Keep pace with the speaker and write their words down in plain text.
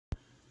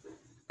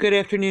Good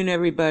afternoon,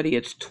 everybody.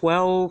 It's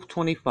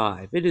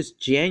 12:25. It is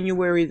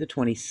January the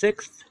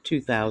 26th,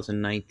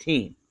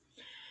 2019.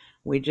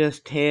 We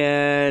just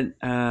had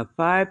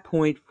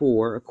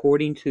 5.4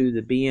 according to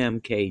the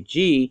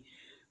Bmkg,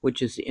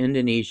 which is the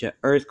Indonesia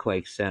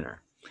Earthquake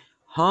Center.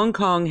 Hong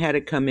Kong had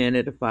it come in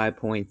at a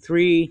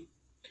 5.3.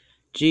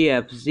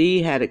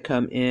 GFZ had it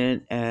come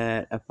in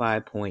at a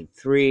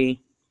 5.3.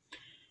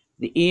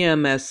 The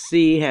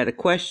Emsc had a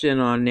question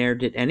on there.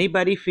 Did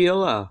anybody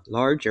feel a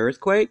large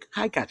earthquake?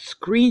 I got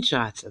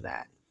screenshots of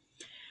that.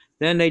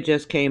 Then they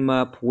just came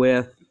up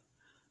with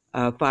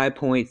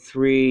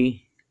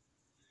 5.3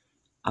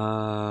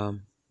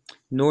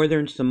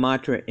 northern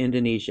Sumatra,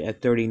 Indonesia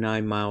at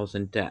 39 miles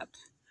in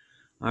depth.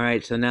 All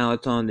right, so now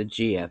it's on the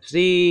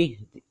GFZ,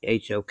 the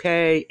HOK,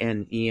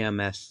 and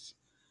EMSc.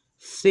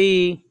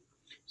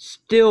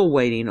 Still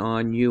waiting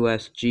on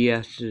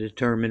USGS to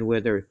determine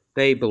whether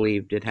they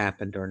believed it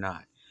happened or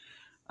not.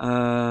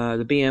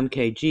 The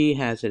Bmkg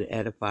has it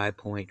at a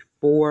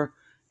 5.4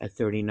 at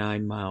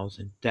 39 miles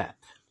in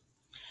depth.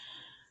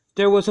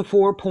 There was a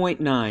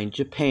 4.9,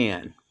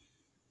 Japan.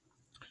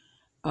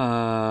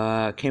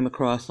 Came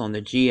across on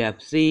the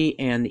GFZ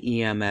and the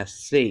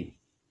EMSc.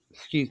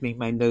 Excuse me,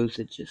 my nose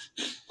itches.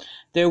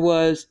 There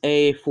was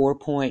a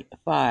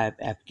 4.5,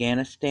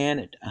 Afghanistan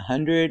at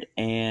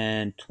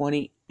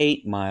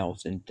 128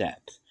 miles in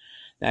depth.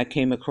 That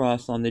came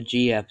across on the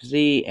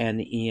GFZ and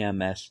the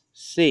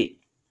EMSc.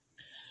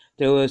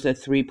 There was a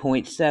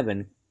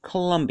 3.7,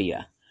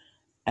 Colombia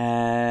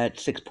at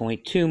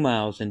 6.2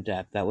 miles in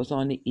depth. That was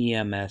on the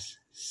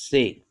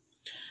EMSc.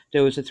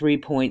 There was a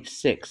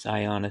 3.6,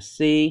 Iona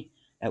Sea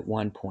at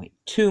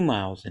 1.2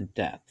 miles in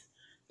depth.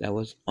 That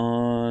was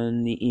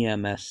on the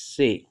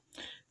EMSc.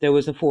 There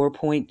was a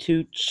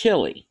 4.2,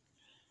 Chile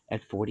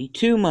at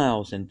 42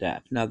 miles in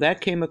depth. Now that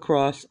came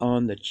across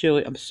on the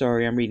Chile, I'm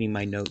sorry, I'm reading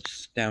my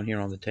notes down here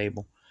on the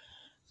table.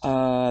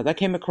 That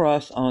came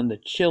across on the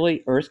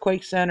Chile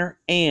Earthquake Center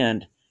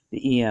and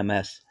the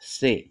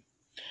EMSc.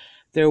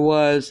 There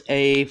was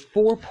a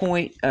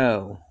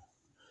 4.0,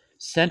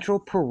 Central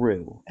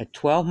Peru at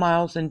 12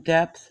 miles in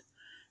depth.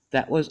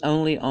 That was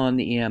only on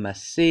the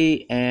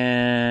EMSc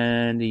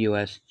and the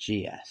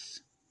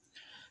USGS.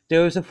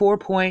 There was a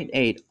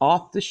 4.8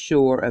 off the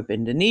shore of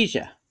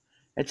Indonesia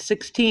at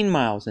 16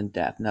 miles in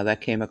depth. Now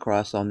that came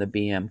across on the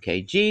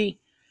Bmkg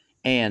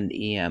and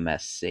the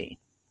EMSc.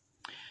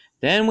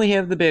 Then we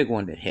have the big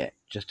one that hit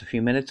just a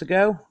few minutes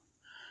ago.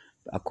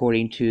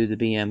 According to the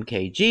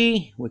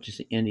Bmkg, which is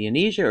the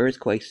Indonesia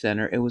Earthquake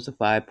Center, it was a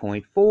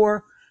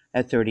 5.4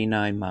 at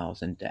 39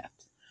 miles in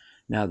depth.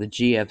 Now the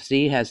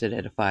GFZ has it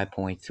at a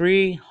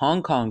 5.3.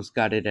 Hong Kong's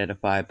got it at a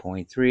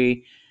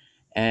 5.3.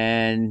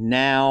 And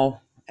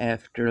now,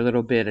 after a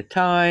little bit of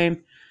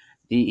time,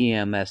 the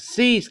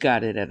EMSc's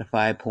got it at a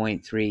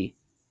 5.3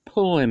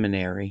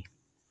 preliminary.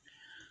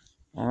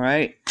 All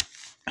right.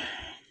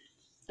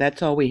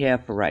 That's all we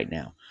have for right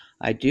now.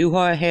 I do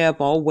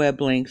have all web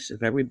links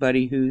of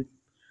everybody who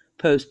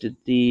posted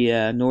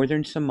the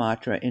northern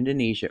Sumatra,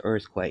 Indonesia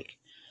earthquake.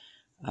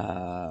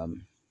 We'll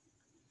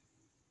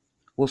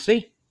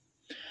see.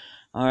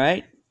 All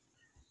right.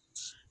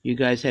 You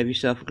guys have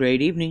yourself a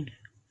great evening.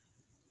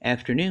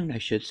 Afternoon, I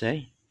should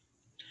say.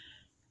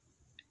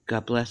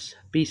 God bless.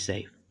 Be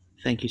safe.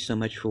 Thank you so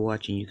much for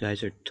watching. You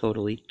guys are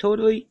totally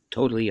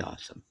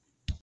awesome.